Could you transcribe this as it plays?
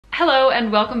Hello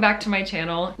and welcome back to my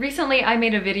channel. Recently I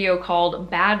made a video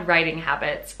called Bad Writing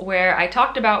Habits where I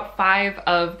talked about 5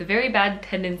 of the very bad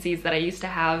tendencies that I used to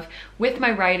have with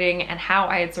my writing and how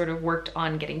I had sort of worked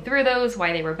on getting through those,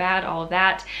 why they were bad, all of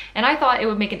that. And I thought it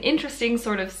would make an interesting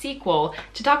sort of sequel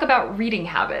to talk about reading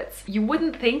habits. You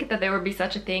wouldn't think that there would be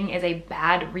such a thing as a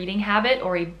bad reading habit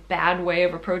or a bad way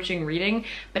of approaching reading,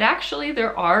 but actually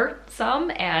there are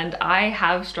some, and I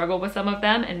have struggled with some of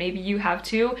them, and maybe you have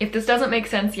too. If this doesn't make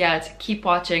sense yet, keep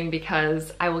watching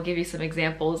because I will give you some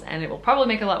examples and it will probably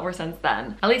make a lot more sense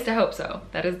then. At least I hope so.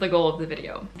 That is the goal of the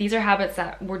video. These are habits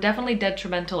that were definitely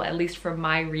detrimental, at least for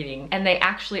my reading, and they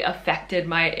actually affected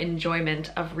my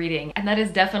enjoyment of reading. And that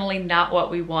is definitely not what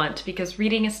we want, because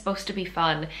reading is supposed to be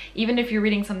fun. Even if you're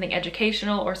reading something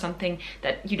educational or something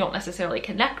that you don't necessarily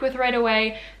connect with right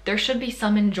away, there should be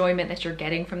some enjoyment that you're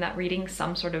getting from that reading,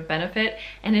 some sort of benefit.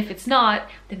 And if it's not,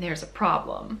 then there's a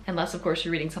problem. Unless of course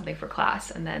you're reading something for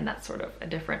class, and then that's sort of a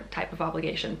different type of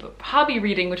obligation. But hobby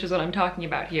reading, which is what I'm talking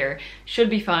about here, should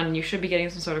be fun. You should be getting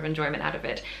some sort of enjoyment out of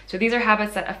it. So these are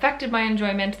habits that affected my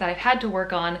enjoyment that I've had to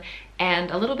work on,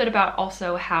 and a little bit about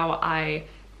also how I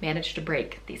managed to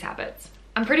break these habits.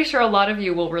 I'm pretty sure a lot of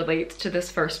you will relate to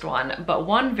this first one, but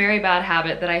one very bad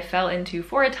habit that I fell into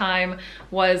for a time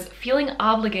was feeling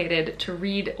obligated to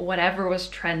read whatever was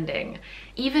trending,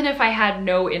 even if I had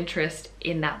no interest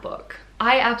in that book.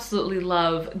 I absolutely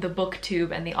love the booktube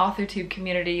and the authortube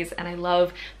communities, and I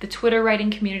love the Twitter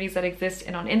writing communities that exist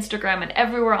and on Instagram and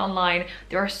everywhere online.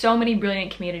 There are so many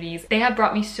brilliant communities. They have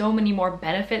brought me so many more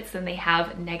benefits than they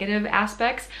have negative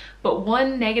aspects. But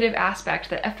one negative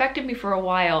aspect that affected me for a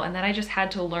while and that I just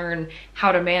had to learn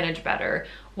how to manage better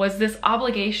was this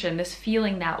obligation, this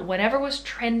feeling that whatever was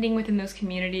trending within those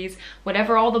communities,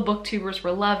 whatever all the booktubers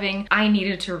were loving, I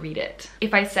needed to read it.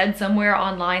 If I said somewhere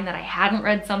online that I hadn't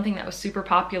read something that was super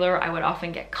popular, I would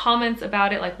often get comments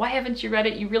about it like, why haven't you read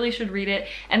it? You really should read it.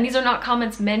 And these are not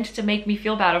comments meant to make me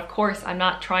feel bad. Of course, I'm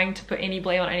not trying to put any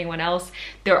blame on anyone else.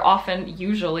 They're often,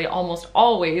 usually, almost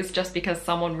always just because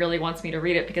someone really wants me to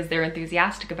read it because they're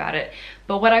enthusiastic about it.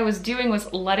 But what I was doing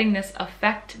was letting this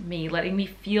affect me, letting me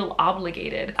feel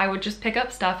obligated. I would just pick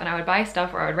up stuff and I would buy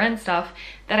stuff or I would rent stuff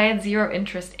that I had zero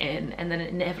interest in, and then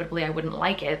inevitably I wouldn't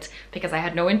like it because I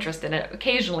had no interest in it.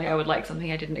 Occasionally I would like something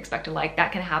I didn't expect to like.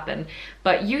 That can happen.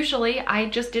 But usually I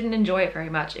just didn't enjoy it very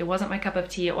much. It wasn't my cup of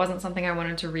tea. It wasn't something I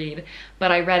wanted to read,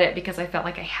 but I read it because I felt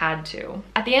like I had to.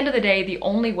 At the end of the day, the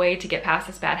only way to get past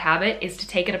this bad habit is to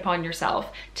take it upon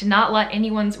yourself, to not let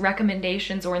anyone's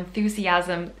recommendations or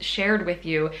enthusiasm shared with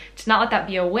you, to not let that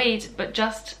be a weight, but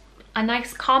just a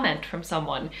nice comment from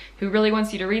someone who really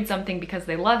wants you to read something because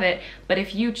they love it. But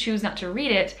if you choose not to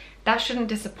read it, that shouldn't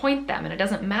disappoint them. And it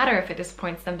doesn't matter if it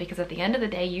disappoints them, because at the end of the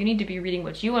day, you need to be reading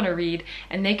what you want to read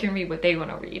and they can read what they want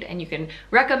to read. And you can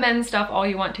recommend stuff all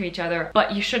you want to each other,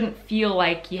 but you shouldn't feel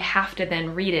like you have to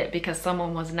then read it because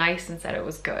someone was nice and said it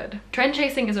was good. Trend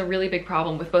chasing is a really big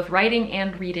problem with both writing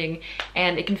and reading,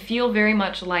 and it can feel very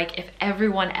much like if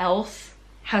everyone else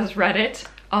has read it,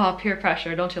 oh, peer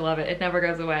pressure, don't you love it? It never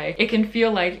goes away. It can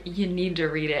feel like you need to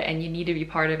read it and you need to be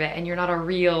part of it, and you're not a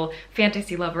real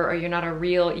fantasy lover or you're not a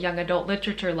real young adult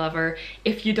literature lover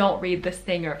if you don't read this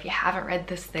thing or if you haven't read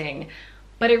this thing.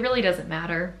 But it really doesn't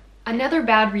matter. Another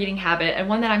bad reading habit, and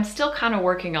one that I'm still kind of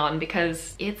working on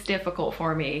because it's difficult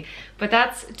for me, but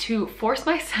that's to force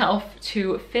myself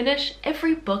to finish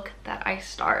every book that I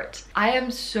start. I am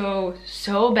so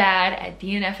bad at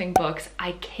DNF'ing books.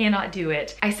 I cannot do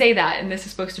it. I say that, and this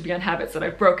is supposed to be on habits that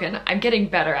I've broken. I'm getting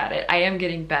better at it. I am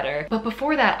getting better. But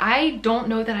before that, I don't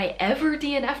know that I ever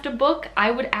DNF'd a book. I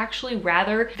would actually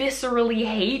rather viscerally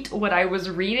hate what I was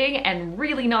reading and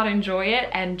really not enjoy it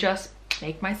and just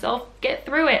make myself get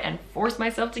through it and force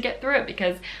myself to get through it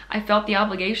because I felt the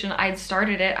obligation. I'd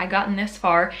started it, I'd gotten this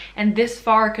far, and this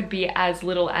far could be as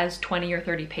little as 20 or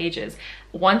 30 pages.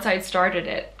 Once I'd started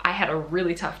it, I had a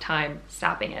really tough time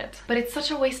stopping it. But it's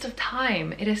such a waste of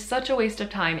time. It is such a waste of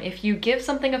time. If you give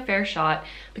something a fair shot,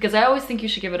 because I always think you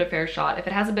should give it a fair shot. If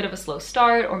it has a bit of a slow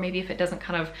start, or maybe if it doesn't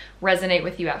kind of resonate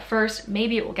with you at first,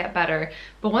 maybe it will get better.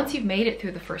 But once you've made it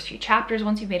through the first few chapters,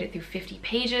 once you've made it through 50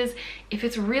 pages, if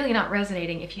it's really not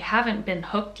resonating, if you haven't been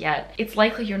hooked yet, it's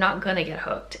likely you're not gonna get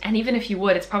hooked. And even if you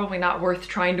would, it's probably not worth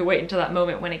trying to wait until that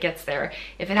moment when it gets there.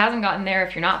 If it hasn't gotten there,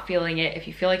 if you're not feeling it, if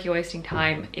you feel like you're wasting time,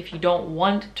 if you don't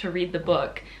want to read the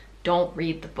book, don't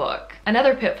read the book.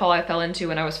 Another pitfall I fell into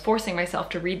when I was forcing myself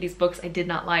to read these books I did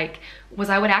not like was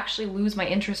I would actually lose my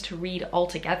interest to read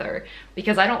altogether,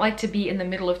 because I don't like to be in the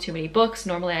middle of too many books.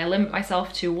 Normally I limit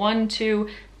myself to 1, 2,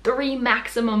 3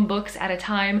 maximum books at a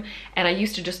time, and I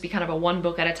used to just be kind of a 1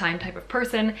 book at a time type of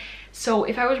person. So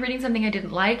if I was reading something I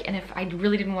didn't like, and if I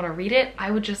really didn't want to read it, I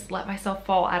would just let myself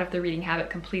fall out of the reading habit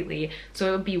completely. So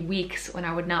it would be weeks when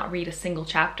I would not read a single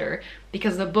chapter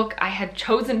because the book I had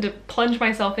chosen to plunge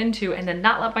myself into and then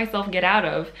not let myself get out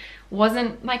of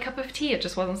wasn't my cup of tea. It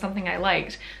just wasn't something I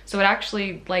liked. So it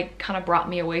actually like kind of brought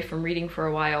me away from reading for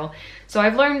a while. So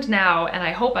I've learned now, and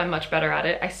I hope I'm much better at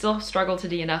it. I still struggle to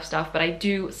DNF stuff, but I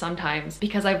do sometimes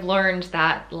because I've learned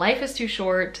that life is too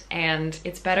short and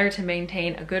it's better to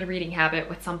maintain a good reading habit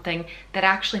with something that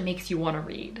actually makes you want to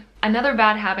read. Another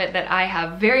bad habit that I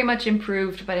have very much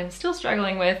improved, but I'm still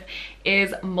struggling with,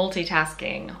 is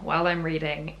multitasking while I'm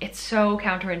reading. It's so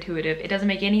counterintuitive. It doesn't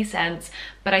make any sense,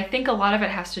 but I think a lot of it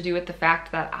has to do with the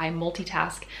fact that I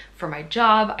multitask for my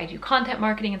job. I do content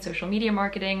marketing and social media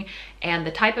marketing, and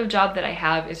the type of job that I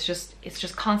have is it's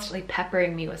just constantly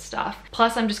peppering me with stuff.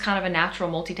 Plus, I'm just kind of a natural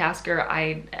multitasker.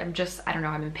 I don't know,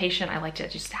 I'm impatient. I like to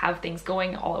just have things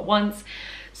going all at once.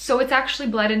 So it's actually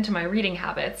bled into my reading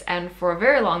habits, and for a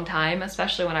very long time,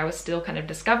 especially when I was still kind of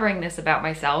discovering this about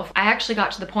myself, I actually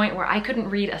got to the point where I couldn't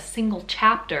read a single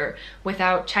chapter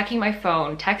without checking my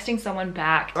phone, texting someone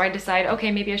back, or I'd decide,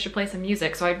 okay, maybe I should play some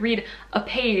music. So I'd read a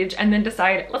page and then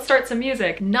decide, let's start some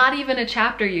music. Not even a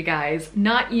chapter, you guys.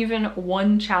 Not even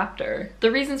one chapter.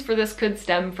 The reasons for this could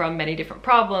stem from many different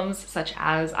problems, such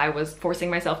as I was forcing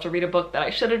myself to read a book that I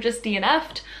should have just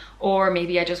DNF'd, or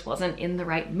maybe I just wasn't in the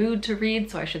right mood to read,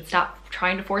 so I should stop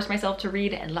trying to force myself to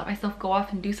read and let myself go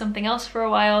off and do something else for a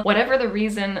while. Whatever the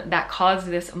reason that caused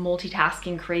this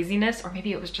multitasking craziness, or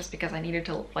maybe it was just because I needed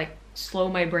to like slow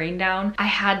my brain down, I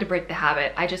had to break the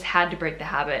habit. I just had to break the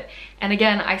habit. And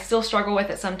again, I still struggle with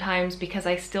it sometimes because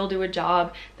I still do a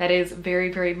job that is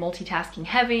very, very multitasking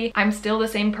heavy. I'm still the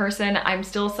same person. I'm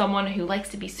still someone who likes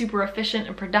to be super efficient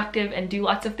and productive and do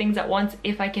lots of things at once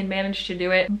if I can manage to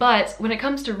do it. But when it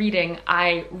comes to reading,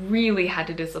 I really had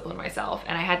to discipline myself,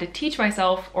 and I had to teach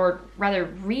myself, or rather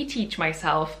reteach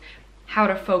myself, how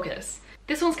to focus.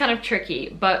 This one's kind of tricky,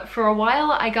 but for a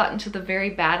while I got into the very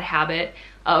bad habit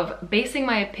of basing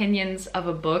my opinions of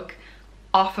a book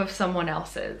off of someone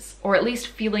else's, or at least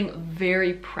feeling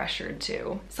very pressured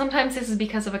to. Sometimes this is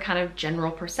because of a kind of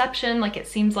general perception, like it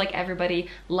seems like everybody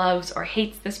loves or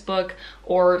hates this book,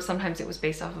 or sometimes it was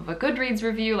based off of a Goodreads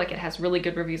review, like it has really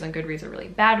good reviews on Goodreads or really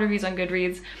bad reviews on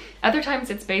Goodreads. Other times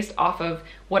it's based off of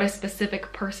what a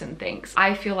specific person thinks.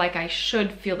 I feel like I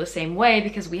should feel the same way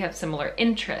because we have similar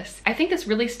interests. I think this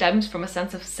really stems from a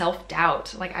sense of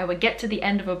self-doubt. Like I would get to the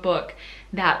end of a book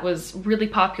that was really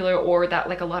popular, or that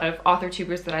like a lot of author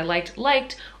tubers that I liked,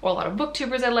 or a lot of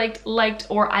booktubers I liked,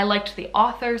 or I liked the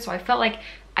author, so I felt like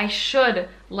I should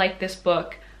like this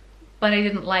book, but I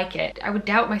didn't like it. I would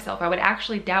doubt myself. I would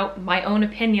actually doubt my own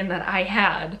opinion that I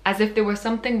had, as if there was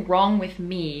something wrong with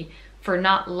me for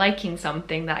not liking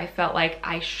something that I felt like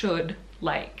I should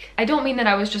like. I don't mean that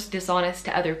I was just dishonest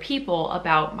to other people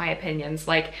about my opinions,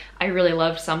 like I really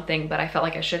loved something but I felt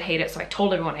like I should hate it so I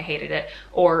told everyone I hated it,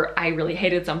 or I really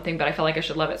hated something but I felt like I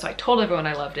should love it so I told everyone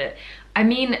I loved it. I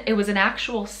mean, it was an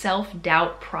actual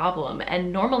self-doubt problem,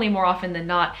 and normally more often than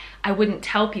not I wouldn't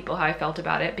tell people how I felt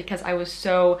about it because I was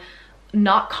so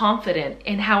not confident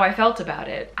in how I felt about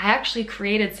it. I actually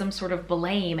created some sort of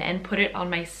blame and put it on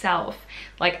myself.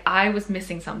 Like I was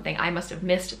missing something. I must have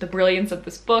missed the brilliance of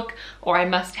this book, or I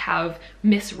must have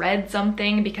misread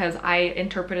something because I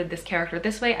interpreted this character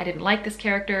this way. I didn't like this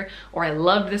character, or I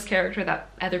loved this character that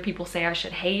other people say I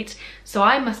should hate. So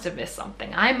I must have missed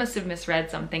something. I must have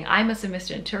misread something. I must have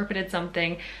misinterpreted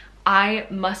something. I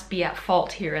must be at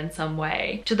fault here in some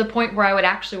way, to the point where I would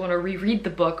actually want to reread the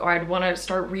book, or I'd want to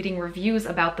start reading reviews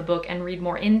about the book and read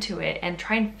more into it and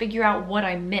try and figure out what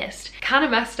I missed. Kind of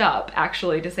messed up,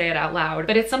 actually, to say it out loud,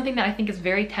 but it's something that I think is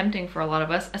very tempting for a lot of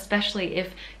us, especially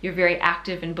if you're very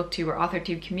active in booktube or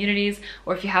authortube communities,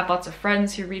 or if you have lots of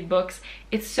friends who read books.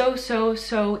 It's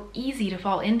so easy to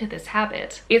fall into this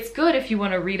habit. It's good if you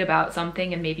want to read about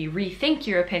something and maybe rethink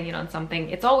your opinion on something.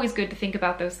 It's always good to think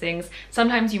about those things.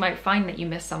 Sometimes you might find that you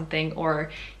miss something,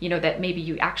 or you know, that maybe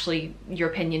your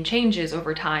opinion changes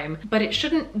over time, but it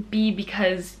shouldn't be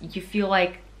because you feel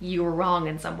like you were wrong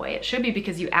in some way. It should be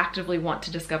because you actively want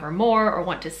to discover more, or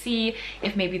want to see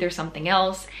if maybe there's something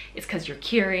else. It's because you're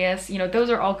curious. You know, those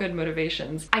are all good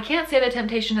motivations. I can't say that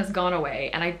temptation has gone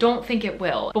away, and I don't think it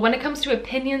will. But when it comes to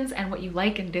opinions and what you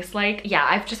like and dislike, yeah,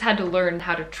 I've just had to learn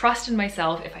how to trust in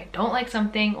myself. If I don't like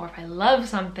something, or if I love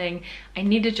something, I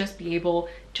need to just be able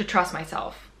to trust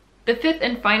myself. The fifth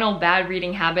and final bad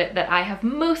reading habit that I have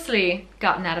mostly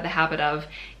gotten out of the habit of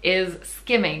is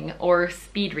skimming or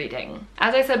speed reading.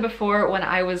 As I said before, when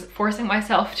I was forcing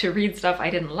myself to read stuff I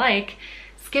didn't like,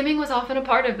 skimming was often a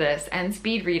part of this, and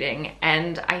speed reading.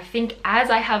 And I think as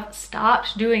I have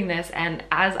stopped doing this and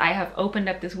as I have opened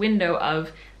up this window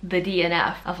of the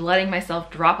DNF, of letting myself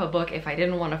drop a book if I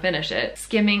didn't want to finish it,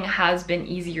 skimming has been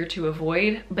easier to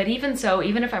avoid. But even so,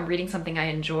 even if I'm reading something I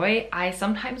enjoy, I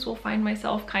sometimes will find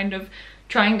myself kind of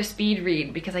trying to speed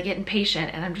read because I get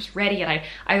impatient and I'm just ready, and I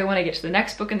either want to get to the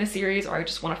next book in the series, or I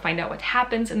just want to find out what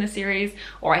happens in the series,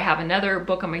 or I have another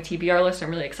book on my TBR list I'm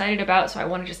really excited about, so I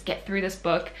want to just get through this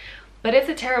book. But it's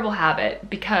a terrible habit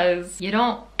because you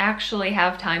don't actually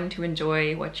have time to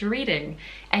enjoy what you're reading,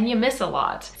 and you miss a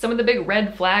lot. Some of the big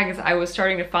red flags I was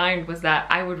starting to find was that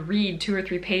I would read 2 or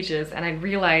 3 pages and I'd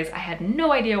realize I had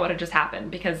no idea what had just happened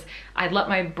because I'd let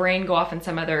my brain go off in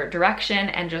some other direction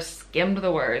and just skimmed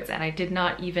the words, and I did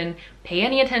not even pay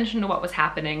any attention to what was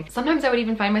happening. Sometimes I would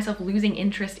even find myself losing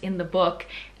interest in the book,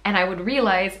 and I would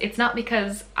realize it's not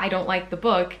because I don't like the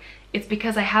book, it's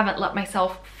because I haven't let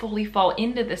myself fully fall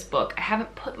into this book. I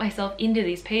haven't put myself into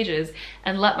these pages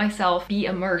and let myself be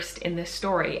immersed in this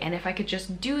story. And if I could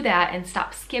just do that and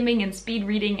stop skimming and speed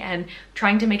reading and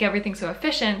trying to make everything so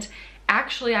efficient,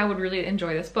 actually I would really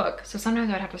enjoy this book. So sometimes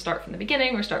I'd have to start from the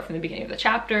beginning, or start from the beginning of the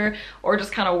chapter, or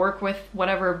just kind of work with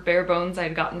whatever bare bones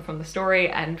I'd gotten from the story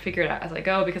and figure it out as I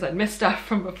go because I'd missed stuff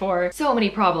from before. So many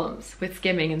problems with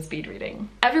skimming and speed reading.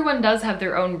 Everyone does have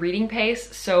their own reading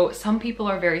pace, so some people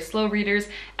are very slow readers,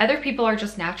 other people are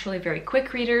just naturally very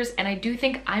quick readers, and I do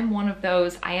think I'm one of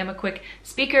those. I am a quick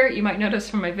speaker, you might notice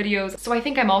from my videos, so I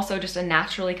think I'm also just a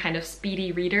naturally kind of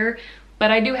speedy reader, but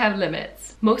I do have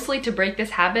limits. Mostly to break this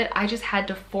habit, I just had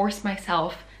to force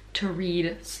myself to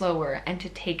read slower and to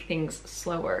take things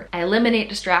slower. I eliminate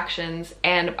distractions,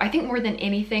 and I think more than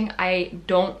anything, I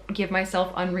don't give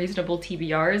myself unreasonable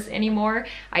TBRs anymore.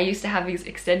 I used to have these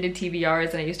extended TBRs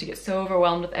and I used to get so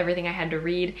overwhelmed with everything I had to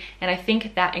read, and I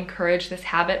think that encouraged this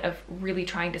habit of really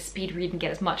trying to speed read and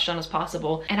get as much done as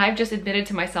possible. And I've just admitted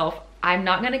to myself, I'm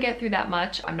not gonna get through that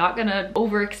much. I'm not gonna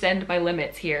overextend my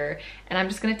limits here, and I'm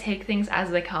just gonna take things as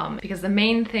they come. Because the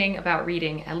main thing about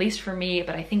reading, at least for me,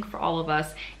 but I think for all of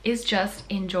us, is just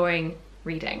enjoying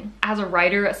reading. As a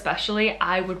writer especially,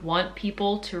 I would want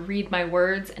people to read my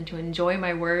words and to enjoy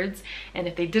my words, and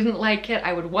if they didn't like it,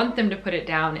 I would want them to put it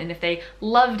down, and if they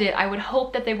loved it, I would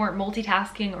hope that they weren't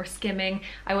multitasking or skimming.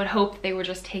 I would hope that they were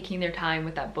just taking their time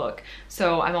with that book.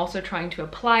 So I'm also trying to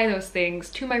apply those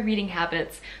things to my reading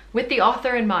habits with the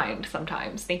author in mind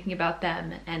sometimes, thinking about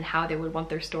them and how they would want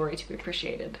their story to be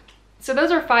appreciated. So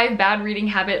those are 5 bad reading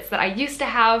habits that I used to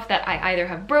have that I either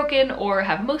have broken or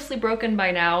have mostly broken by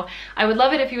now. I would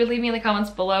love it if you would leave me in the comments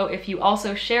below if you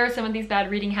also share some of these bad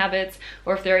reading habits,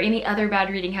 or if there are any other bad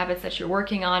reading habits that you're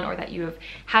working on or that you have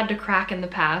had to crack in the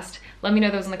past. Let me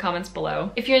know those in the comments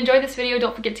below. If you enjoyed this video,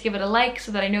 don't forget to give it a like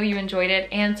so that I know you enjoyed it,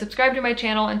 and subscribe to my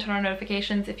channel and turn on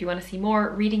notifications if you want to see more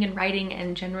reading and writing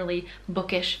and generally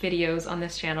bookish videos on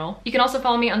this channel. You can also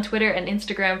follow me on Twitter and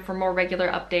Instagram for more regular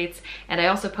updates, and I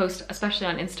also post, especially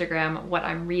on Instagram, what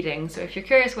I'm reading. So if you're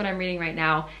curious what I'm reading right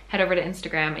now, head over to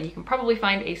Instagram and you can probably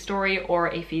find a story or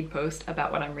a feed post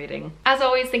about what I'm reading. As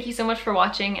always, thank you so much for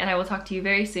watching, and I will talk to you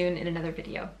very soon in another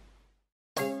video.